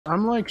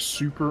I'm like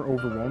super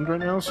overwhelmed right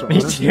now, so Me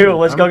honestly, too.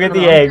 Let's go get the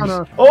I'm eggs.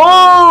 kinda,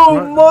 Oh,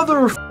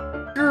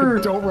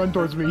 motherfucker! don't run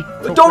towards me.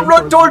 Don't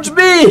run towards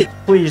me!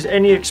 Please,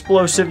 any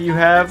explosive you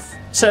have,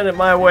 send it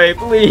my way,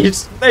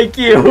 please. Thank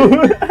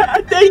you.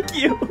 Thank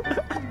you.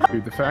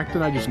 Dude, the fact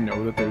that I just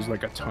know that there's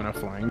like a ton of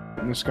flying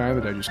in the sky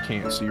that I just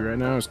can't see right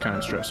now is kind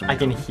of stressing me. I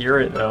can hear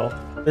it though.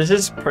 This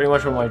is pretty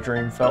much what my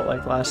dream felt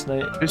like last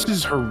night. This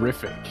is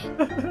horrific.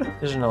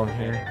 There's no one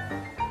here.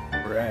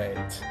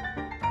 Right.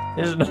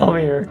 There's no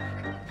one here.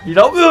 You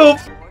don't move!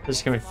 This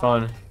is gonna be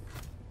fun.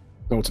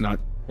 No, it's not.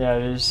 Yeah,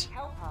 it is.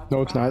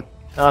 No, it's not.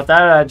 Not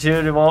that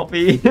attitude, it won't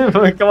be. Come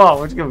on,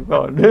 let's get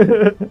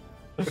going.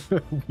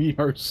 We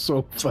are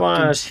so What's going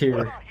on us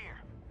here?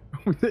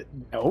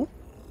 No.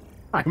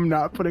 I'm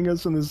not putting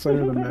us in the center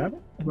of the map.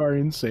 You are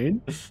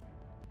insane.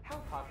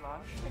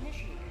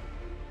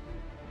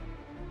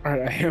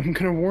 Alright, I am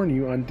gonna warn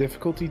you on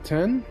difficulty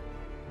 10.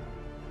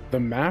 The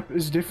map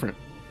is different.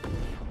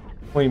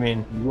 What do you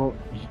mean? Well,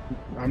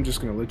 I'm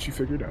just gonna let you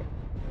figure it out.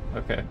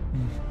 Okay.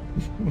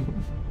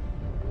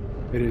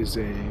 It is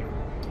an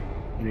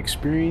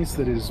experience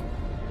that is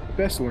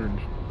best learned.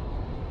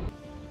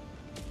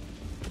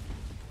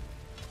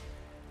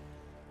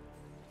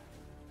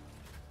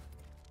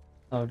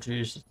 Oh,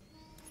 jeez.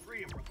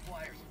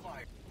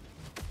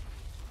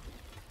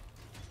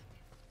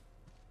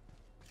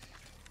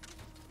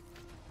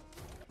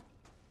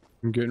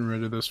 I'm getting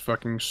rid of this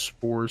fucking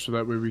spore so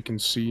that way we can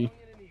see.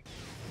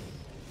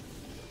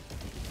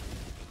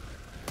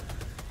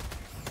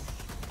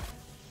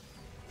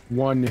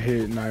 One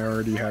hit and I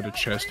already had a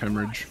chest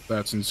hemorrhage.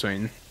 That's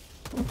insane.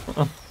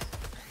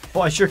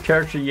 Why'd your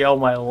character yell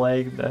my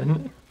leg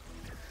then?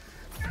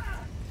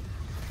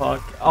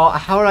 Fuck. Oh,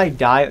 how did I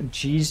die?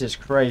 Jesus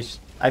Christ.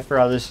 I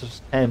forgot this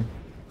was 10.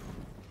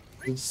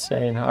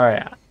 Insane.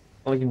 Alright.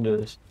 We can do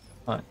this.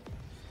 Fine.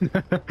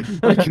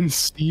 I can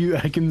see,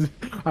 I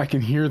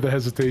can hear the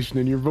hesitation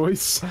in your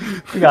voice.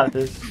 We got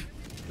this.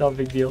 No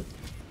big deal.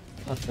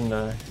 Nothing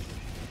to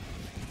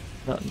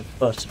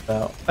fuss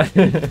about.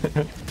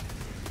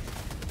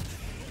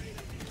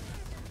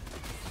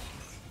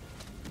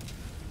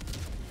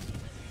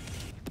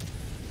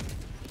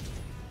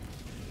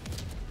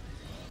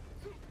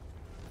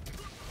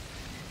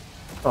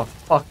 Oh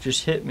fuck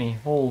just hit me.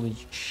 Holy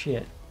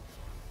shit.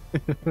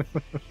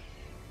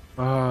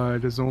 Ah,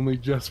 it has only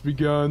just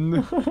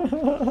begun.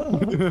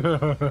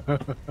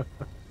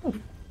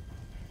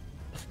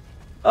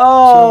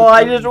 Oh,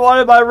 I just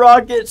wanted my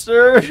rocket,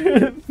 sir.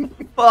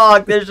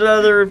 Fuck, there's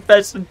another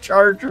infested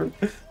charger.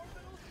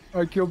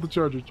 I killed the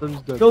charger.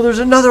 Charger's dead. No, there's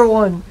another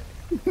one.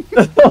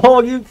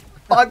 Oh, you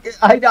fuck!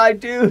 I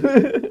died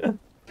too.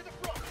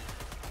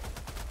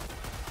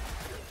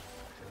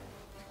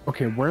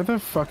 Okay, where the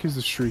fuck is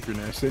the shrieker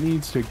nest? It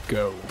needs to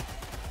go.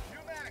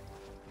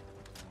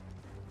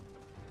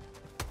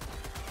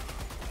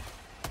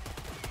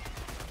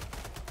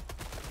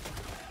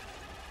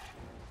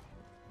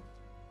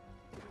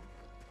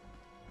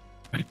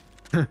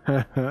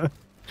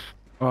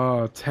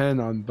 Oh, 10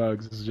 on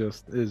bugs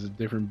is a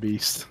different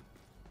beast.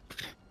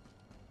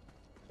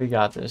 We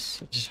got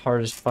this. It's just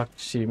hard as fuck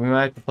to see. We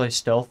might have to play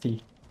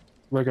stealthy.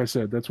 Like I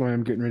said, that's why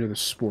I'm getting rid of the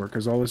spore,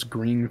 because all this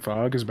green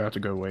fog is about to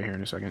go away here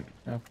in a second.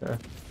 Okay.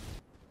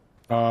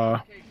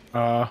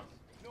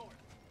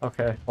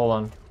 Okay, hold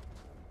on.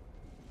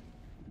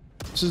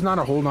 This is not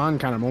a hold on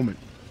kind of moment.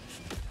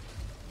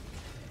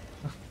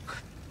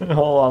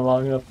 Hold on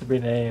long enough to be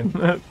an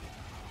aim.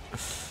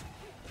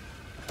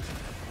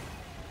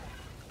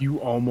 You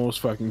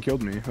almost fucking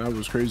killed me. That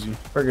was crazy.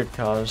 For good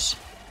cause.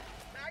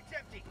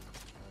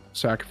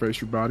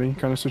 Sacrifice your body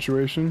kind of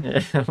situation.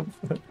 Yeah.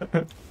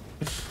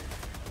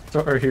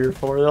 That's what we're here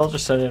for. They'll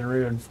just send in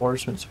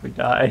reinforcements if we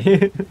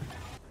die.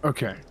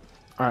 Okay.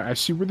 Alright, I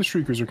see where the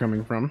shriekers are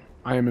coming from.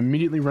 I am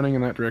immediately running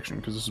in that direction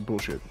because this is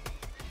bullshit.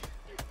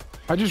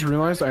 I just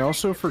realized I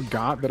also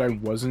forgot that I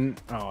wasn't...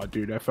 Oh,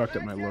 dude, I fucked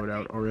up my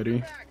loadout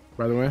already,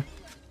 by the way.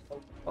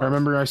 I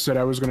remember I said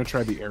I was going to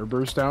try the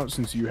airburst out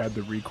since you had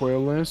the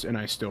recoilless, and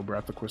I still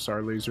brought the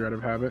Quasar laser out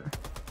of habit.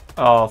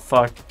 Oh,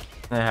 fuck.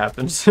 That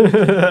happens.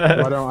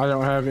 I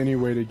don't have any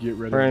way to get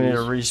rid We're of gonna these.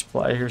 need a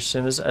resupply here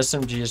soon. This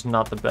SMG is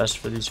not the best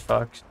for these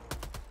fucks.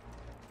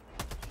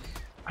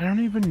 I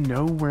don't even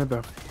know where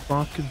the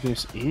fuck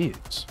this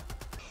is.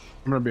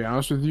 I'm gonna be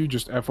honest with you,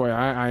 just FYI,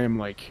 I am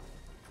like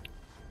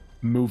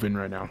moving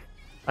right now.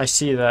 I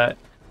see that.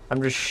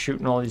 I'm just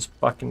shooting all these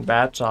fucking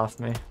bats off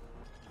me.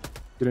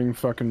 Getting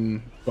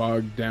fucking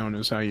bogged down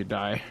is how you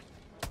die.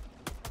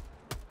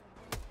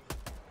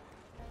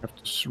 Have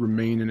to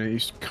remain in a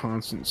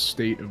constant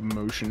state of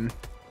motion.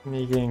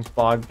 Me getting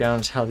bogged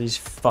down is how these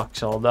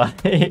fucks all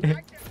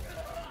die.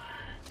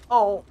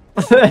 Oh.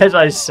 As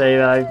I say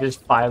that, I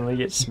just finally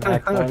get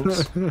smacked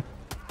once.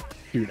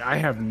 Dude, I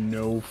have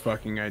no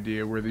fucking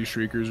idea where these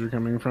shriekers are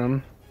coming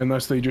from.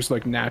 Unless they just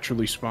like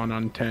naturally spawn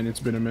on 10,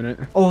 it's been a minute.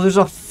 Oh, there's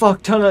a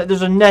fuck ton of...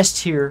 There's a nest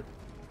here.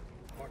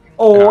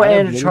 Oh, Yeah,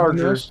 and a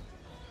charger.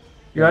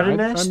 You're at a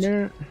nest?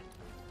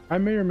 I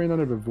may or may not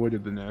have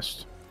avoided the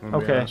nest.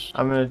 Okay,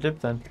 I'm gonna dip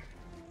then.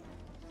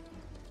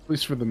 At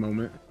least for the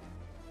moment.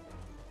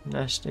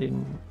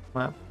 nesting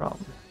map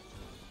problem.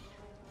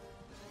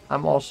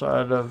 I'm also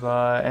out of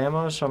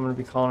ammo, so I'm gonna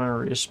be calling in a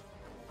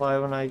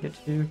resupply when I get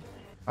to you.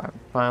 Alright,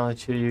 finally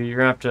to you. You're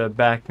gonna have to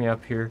back me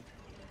up here.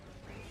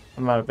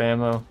 I'm out of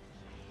ammo.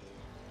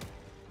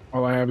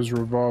 All I have is a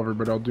revolver,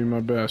 but I'll do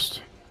my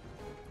best.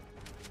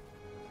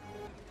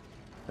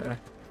 Okay.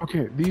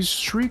 Okay, these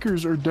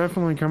shriekers are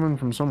definitely coming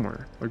from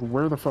somewhere. Like,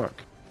 where the fuck,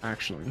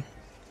 actually?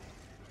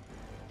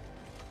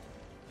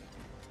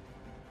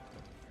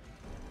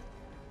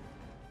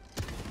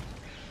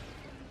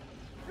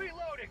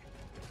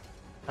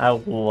 I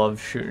love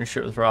shooting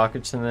shit with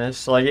rockets in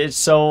this. Like, it's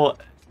so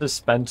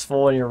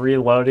suspenseful when you're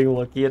reloading,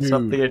 looking at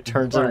something, it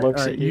turns and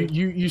looks at you.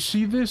 You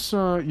see this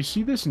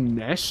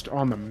nest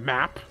on the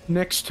map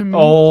next to me?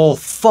 Oh,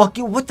 fuck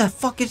it. What the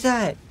fuck is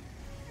that?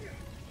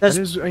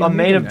 That's a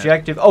main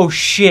objective. Oh,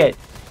 shit.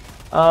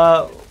 We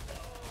got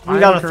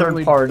a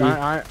third party.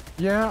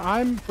 Yeah,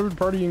 I'm third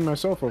partying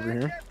myself over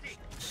here.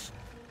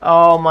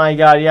 Oh my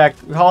god, yeah.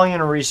 Calling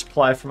in a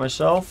resupply for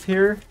myself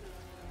here.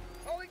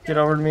 Get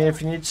over to me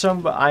if you need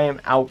some, but I am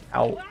out.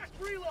 I'm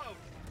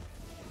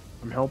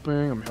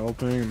helping.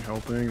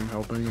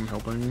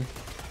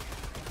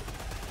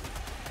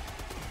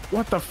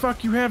 What the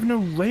fuck? You have no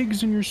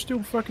legs and you're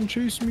still fucking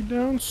chasing me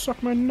down?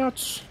 Suck my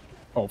nuts.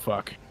 Oh,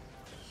 fuck.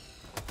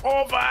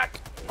 Oh, fuck.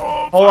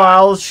 Oh, fuck. Hold on,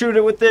 I'll shoot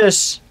it with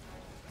this.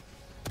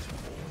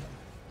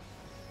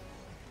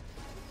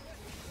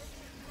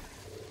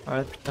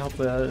 Alright,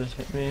 hopefully that doesn't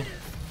hit me.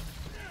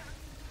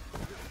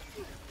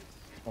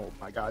 Oh,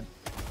 my god.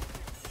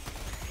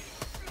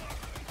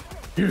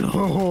 Dude.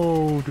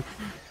 Cole?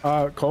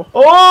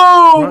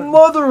 Oh, run.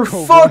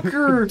 motherfucker!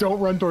 Cole, don't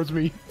run towards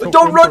me.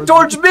 Don't run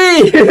towards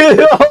me!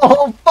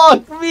 Oh,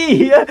 fuck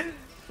me!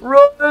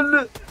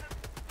 Run!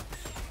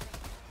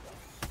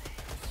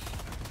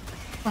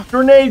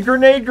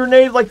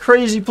 Grenade like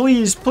crazy,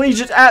 please. Please,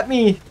 just at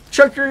me.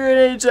 Chuck your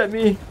grenades at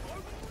me.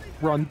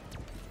 Run.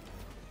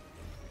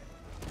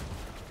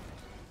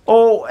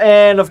 Oh,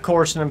 and of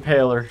course an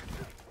impaler.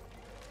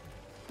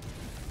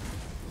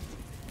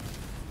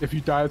 If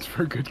you die, it's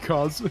for a good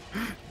cause.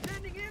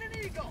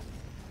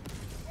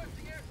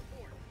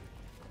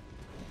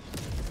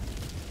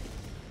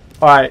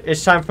 Alright,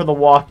 it's time for the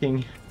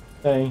walking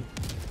thing.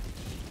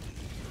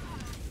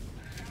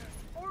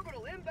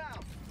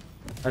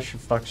 That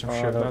should fuck some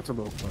shit up. That's a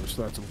little close.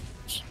 That's a little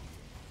close.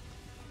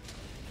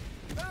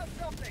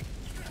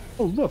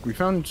 Oh, look, we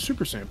found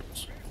super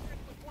samples.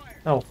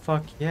 Oh,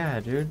 fuck yeah,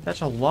 dude.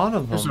 That's a lot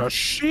of them. There's a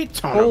shit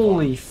ton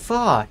Holy of them.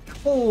 fuck.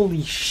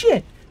 Holy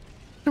shit.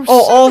 There's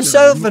Oh, all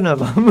 7 of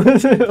them.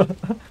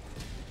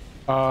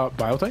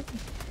 Biotype?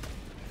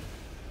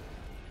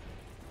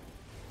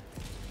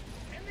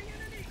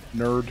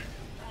 Nerd.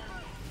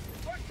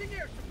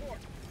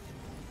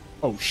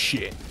 Oh,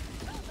 shit.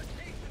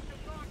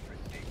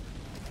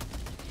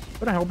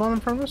 What a hellbomb in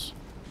front of us?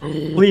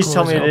 Please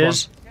tell me it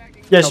is.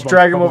 Yes, Hellbomb,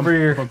 drag him hellbomb, over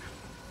here. hellbomb.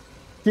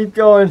 Keep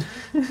going.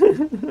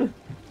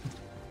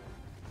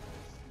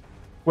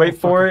 Wait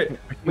for it.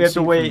 We have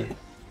to wait.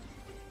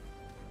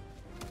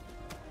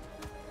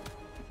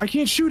 I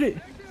can't shoot it.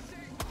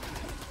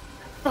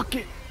 Fuck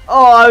it.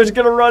 Oh, I was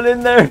gonna run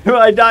in there.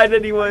 I died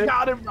anyway. I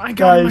got him. I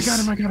got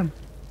him.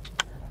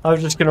 I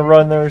was just gonna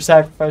run there and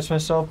sacrifice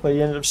myself, but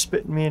he ended up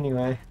spitting me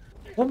anyway.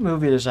 What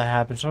movie does that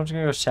happen? Someone's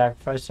gonna go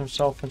sacrifice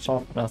himself and it's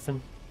all for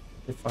nothing.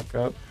 They fuck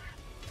up.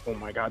 Oh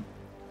my god.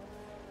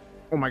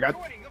 Oh my god.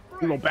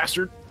 You little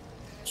bastard.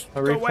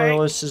 My replay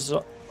list is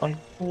on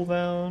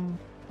cooldown.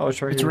 Oh,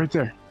 it's right here. It's right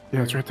there.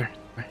 Yeah, it's right there.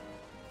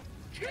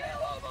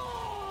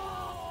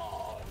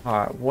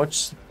 Alright,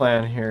 what's the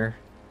plan here?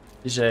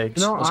 These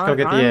eggs. No, Let's go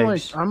get the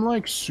eggs. I'm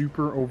like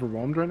super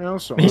overwhelmed right now.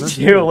 So Me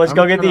honestly, too. Let's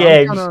go get the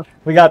eggs.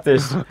 We got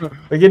this.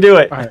 We can do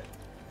it. Alright.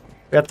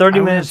 We got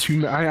 30 minutes.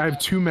 I have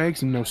 2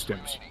 megs and no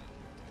stims.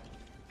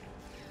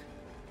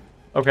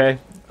 Okay.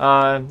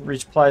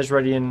 Resupply is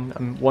ready in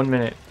 1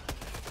 minute.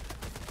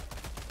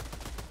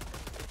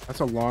 That's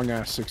a long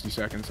ass 60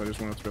 seconds. I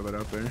just want to throw that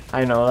out there.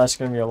 I know, that's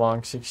gonna be a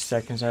long 60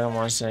 seconds. I don't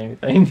want to say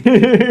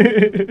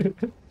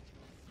anything.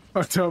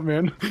 What's up,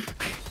 man?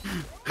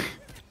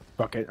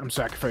 Fuck it. I'm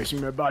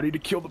sacrificing my body to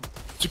kill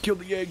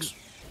the eggs.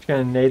 Just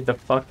gonna nade the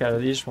fuck out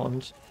of these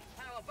ones.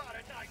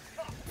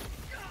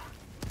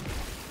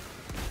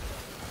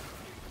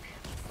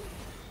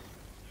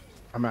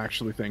 I'm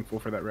actually thankful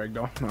for that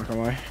ragdoll. Not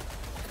gonna lie.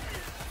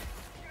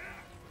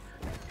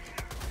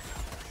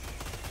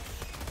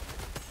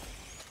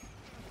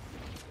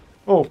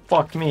 Oh,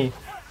 fuck me.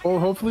 Well,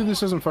 hopefully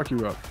this doesn't fuck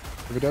you up.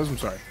 If it does, I'm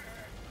sorry.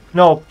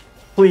 No,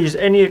 please,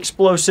 any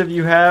explosive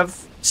you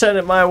have, send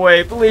it my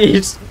way,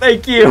 please.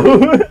 Thank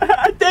you.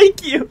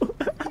 Thank you.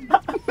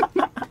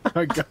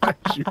 I got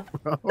you,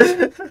 bro.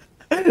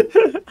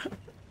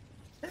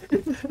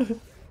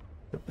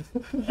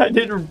 I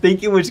didn't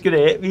think it was gonna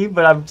hit me,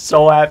 but I'm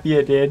so happy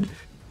it did.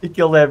 It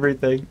killed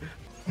everything.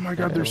 Oh my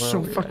god, they're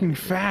so fucking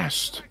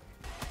fast.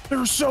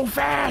 They're so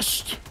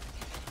fast.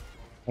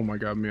 Oh my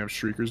god, we have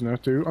shriekers now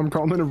too. I'm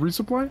calling in a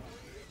resupply.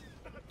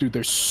 Dude,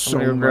 there's so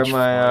much.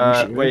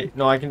 Grab my, wait,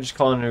 no, I can just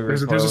call in a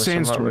resupply. There's a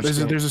sandstorm.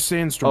 There's a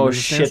sandstorm. Oh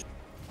shit.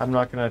 I'm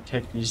not gonna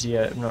take these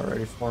yet. I'm not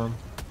ready for them.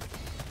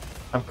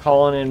 I'm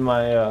calling in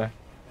my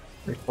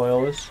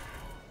recoilless.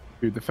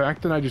 Dude, the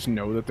fact that I just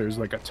know that there's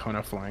like a ton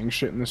of flying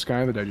shit in the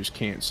sky that I just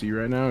can't see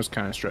right now is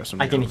kind of stressing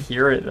me I can out.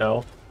 hear it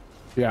though.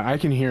 Yeah, I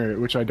can hear it,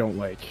 which I don't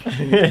like.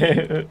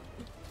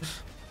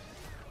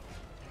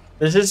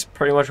 This is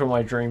pretty much what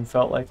my dream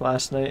felt like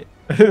last night.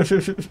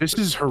 This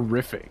is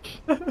horrific.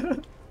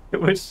 It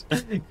was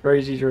a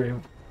crazy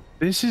dream.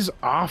 This is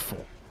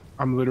awful.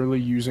 I'm literally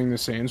using the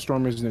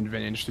sandstorm as an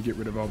advantage to get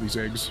rid of all these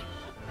eggs.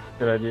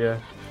 Good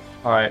idea.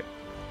 Alright.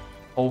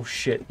 Oh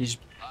shit, these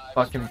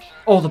fucking...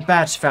 Oh, the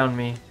bats found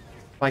me.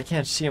 I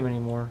can't see them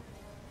anymore.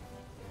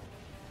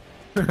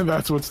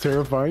 That's what's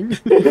terrifying.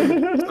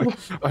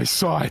 I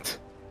saw it.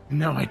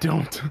 No, I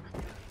don't.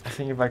 I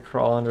think if I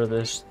crawl under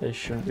this, they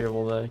shouldn't be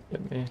able to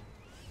get me.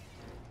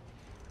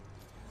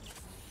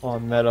 I'll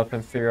met up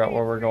and figure out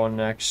where we're going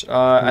next.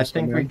 I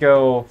think we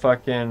go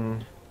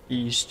fucking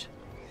east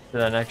to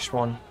the next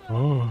one.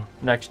 Oh.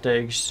 Next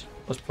eggs.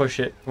 Let's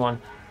push it. Come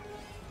on.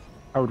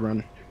 I would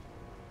run.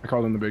 I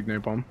called in the big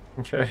napalm.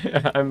 Okay,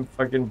 I'm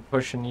fucking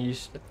pushing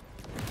east.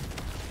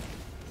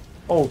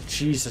 Oh,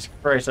 Jesus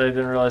Christ, I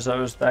didn't realize I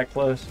was that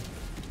close.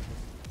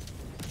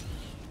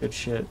 Good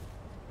shit.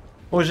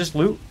 Oh, is this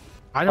loot?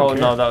 I don't care.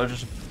 Oh, no, that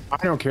was just... I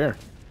don't care.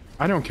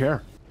 I don't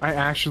care. I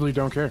actually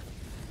don't care.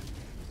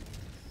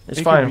 It's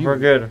fine, we're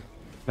good.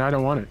 I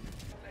don't want it.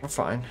 We're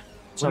fine.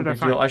 It's What no did I big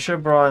deal. find? I should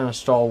have brought in a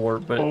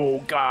stalwart, but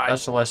Oh, God.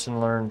 that's a lesson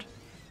learned.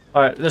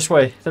 Alright, this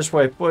way,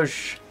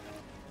 push.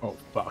 Oh,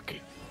 fuck.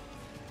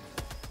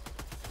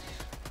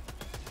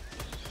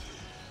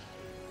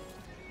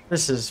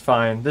 This is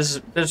fine.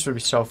 This would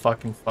be so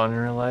fucking fun in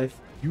real life.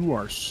 You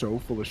are so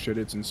full of shit,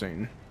 it's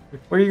insane.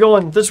 Where are you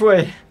going? This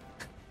way.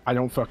 I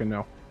don't fucking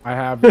know. I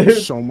have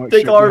so much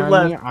Take shit hard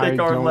behind me, left. I Take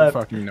hard don't left.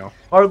 fucking know.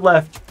 Hard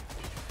left.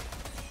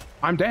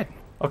 I'm dead.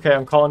 Okay,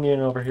 I'm calling you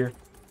in over here.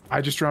 I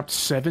just dropped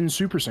 7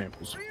 super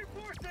samples.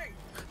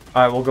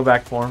 Alright, we'll go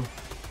back for him.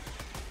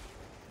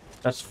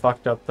 That's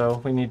fucked up, though.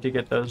 We need to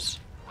get those.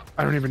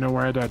 I don't even know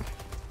where I died.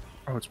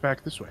 Oh, it's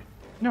back this way.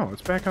 No,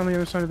 it's back on the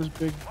other side of this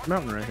big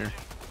mountain right here.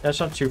 That's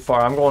not too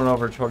far. I'm going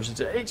over towards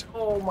the eggs.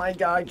 Oh my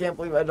god, I can't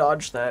believe I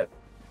dodged that.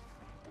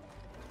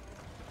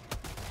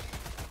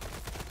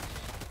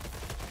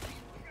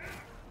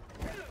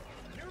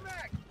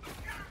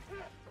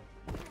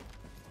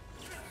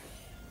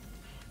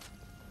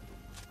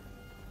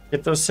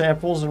 Get those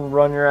samples and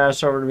run your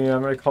ass over to me.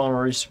 I'm gonna call him a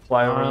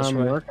resupply over this I'm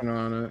way. working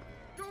on it.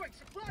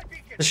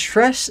 The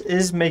stress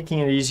is making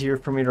it easier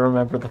for me to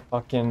remember the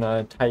fucking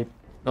type,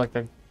 like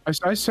the.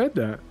 I said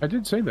that. I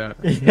did say that.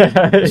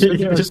 Yeah, you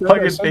yeah, can just I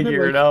fucking said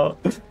figure like, it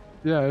out.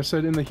 Yeah, I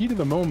said in the heat of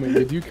the moment,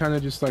 you do kind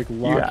of just like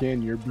lock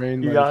in your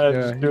brain. You like, gotta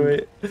yeah, just do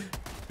it.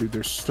 Dude,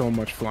 there's so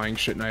much flying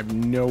shit, and I have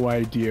no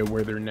idea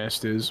where their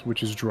nest is,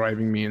 which is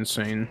driving me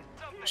insane.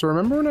 So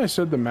remember when I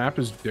said the map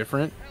is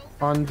different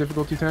on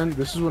difficulty 10?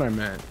 This is what I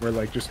meant, where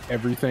like just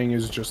everything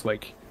is just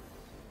like...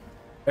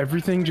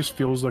 Everything just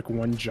feels like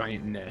one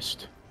giant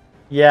nest.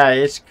 Yeah,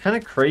 it's kind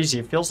of crazy.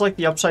 It feels like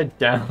the Upside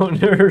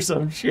Down or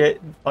some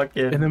shit.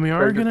 Fucking. And then we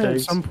are Burger gonna at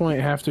Pigs. some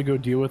point have to go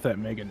deal with that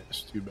mega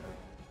nest, too bad.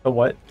 The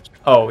what?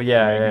 Oh,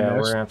 yeah, Mega yeah, we're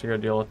nest. gonna have to go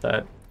deal with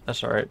that.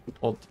 That's alright.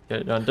 We'll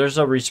get it done. There's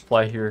a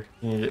resupply here.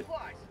 You need it.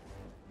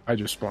 I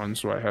just spawned,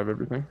 so I have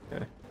everything.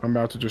 Okay. I'm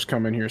about to just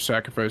come in here,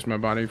 sacrifice my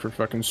body for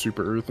fucking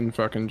Super Earth, and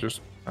fucking just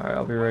Alright,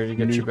 I'll be ready to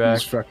get nuke you back.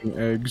 these fucking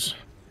eggs.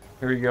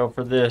 Here we go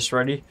for this.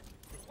 Ready?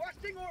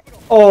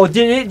 Oh,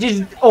 did it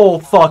just... Oh,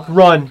 fuck.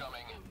 Run.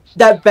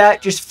 That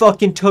bat just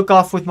fucking took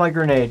off with my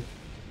grenade.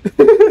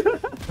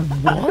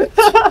 What?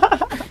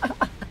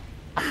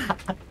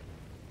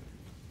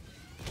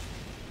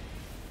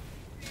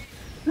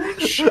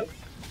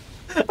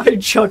 I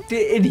chucked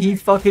it and he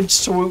fucking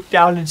swooped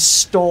down and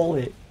stole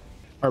it.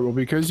 Alright, well,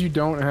 because you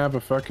don't have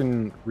a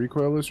fucking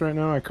recoilless right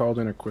now, I called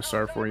in a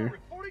Quasar for you.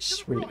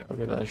 Sweet. I'll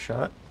give that a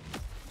shot.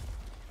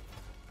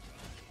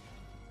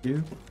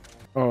 You?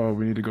 Oh,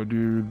 we need to go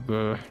do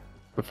the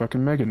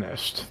fucking mega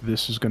nest.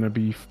 This is gonna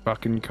be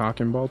fucking cock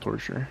and ball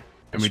torture.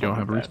 And we don't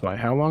have a resupply.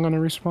 How long on a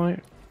resupply?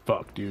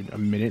 Fuck, dude. A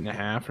minute and a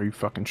half? Are you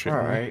fucking shitting me?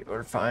 Alright,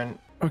 we're fine.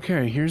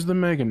 Okay, here's the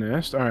mega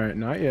nest. Alright,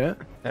 not yet.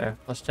 Okay,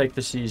 let's take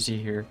this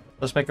easy here.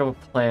 Let's make up a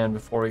plan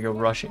before we go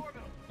rushing.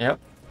 Yep.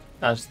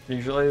 That's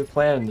usually the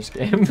plan in this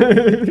game.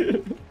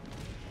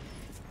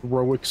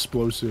 Throw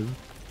explosive.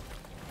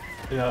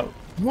 Yeah.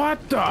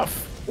 What the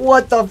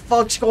What the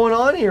fuck's going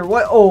on here?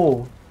 What?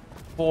 Oh,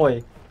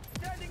 boy.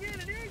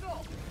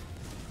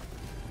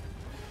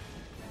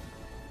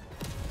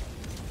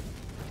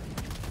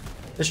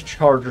 This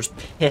charger's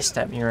pissed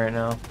at me right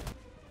now.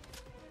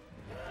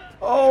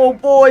 Oh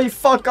boy,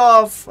 fuck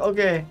off.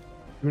 Okay.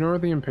 You know where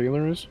the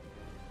impaler is?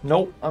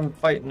 Nope, I'm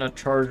fighting a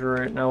charger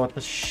right now with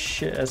a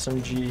shit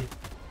SMG.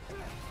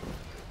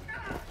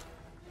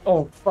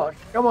 Oh fuck!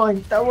 Come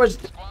on, that was.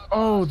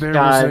 Oh, there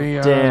God was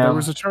a damn.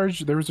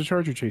 there was a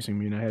charger chasing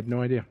me, and I had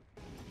no idea.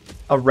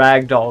 A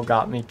ragdoll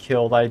got me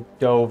killed. I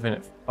dove and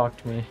it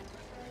fucked me.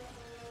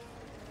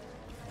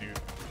 Dude,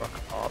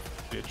 fuck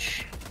off,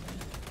 bitch.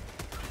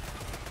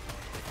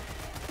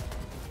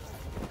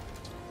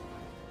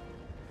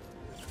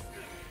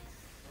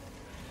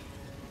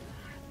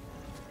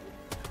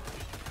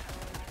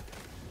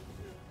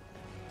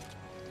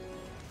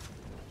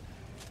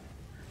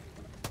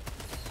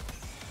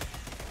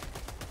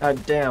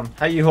 God damn.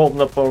 How you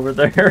holding up over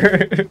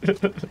there?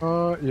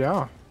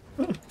 Yeah.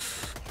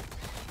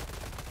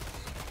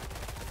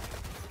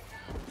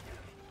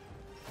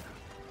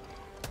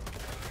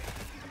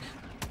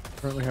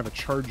 Currently have a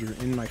charger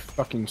in my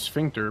fucking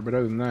sphincter, but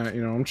other than that,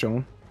 you know, I'm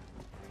chilling.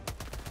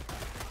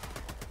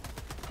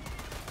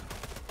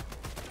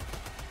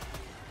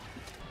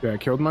 Yeah, I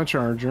killed my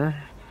charger.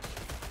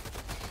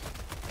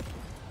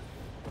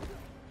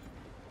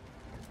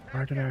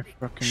 Why did I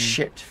fucking...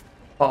 Shit.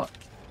 Fuck.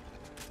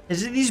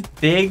 Is it these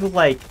big,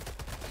 like,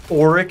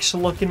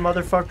 oryx-looking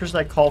motherfuckers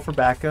that call for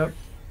backup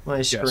when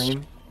they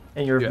scream?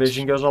 And your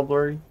vision goes all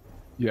blurry?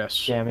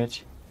 Yes. Damn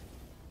it.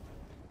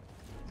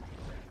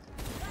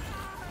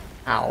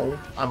 Ow.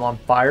 I'm on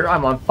fire.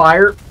 I'm on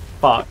fire.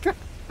 Fuck.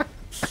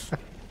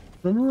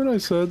 Remember when I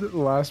said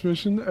last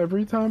mission,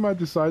 every time I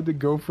decide to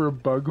go for a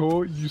bug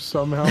hole, you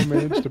somehow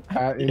manage to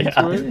pat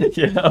into it?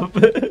 Yeah.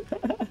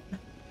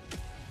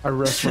 I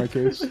rest my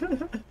case.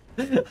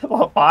 I'm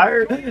on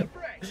fire.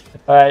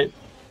 Alright.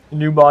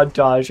 New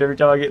montage. Every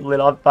time I get lit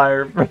on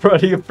fire,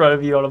 running in front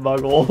of you on a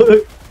bug hole.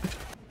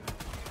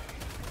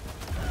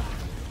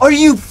 Are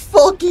you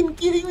fucking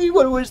kidding me?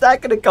 When was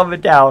that gonna come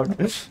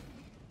down?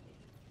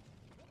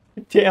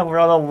 Damn, we're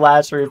on the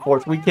last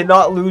reinforce. We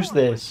cannot lose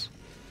this.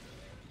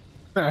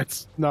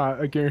 That's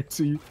not a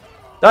guarantee.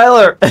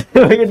 Tyler, we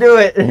can do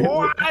it.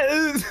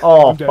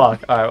 Oh, I'm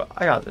fuck. Alright,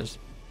 I got this.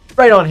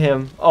 Right on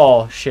him.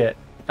 Oh, shit.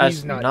 That's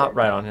He's not not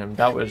right on him.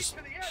 That was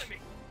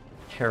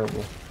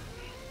terrible.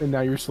 And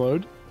now you're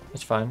slowed?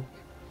 It's fine.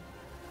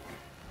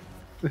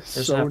 It's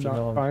Doesn't so have to not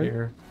know I'm fine.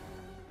 here.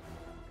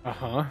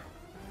 Uh-huh.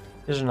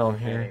 Doesn't know I'm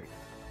here.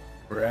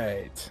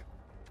 Right.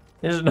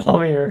 Doesn't know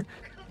I'm here.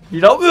 You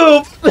don't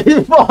move!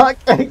 Fuck!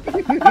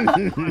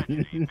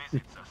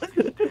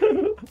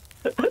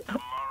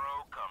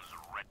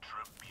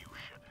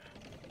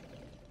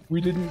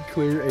 We didn't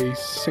clear a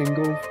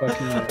single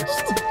fucking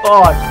list.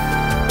 Fuck!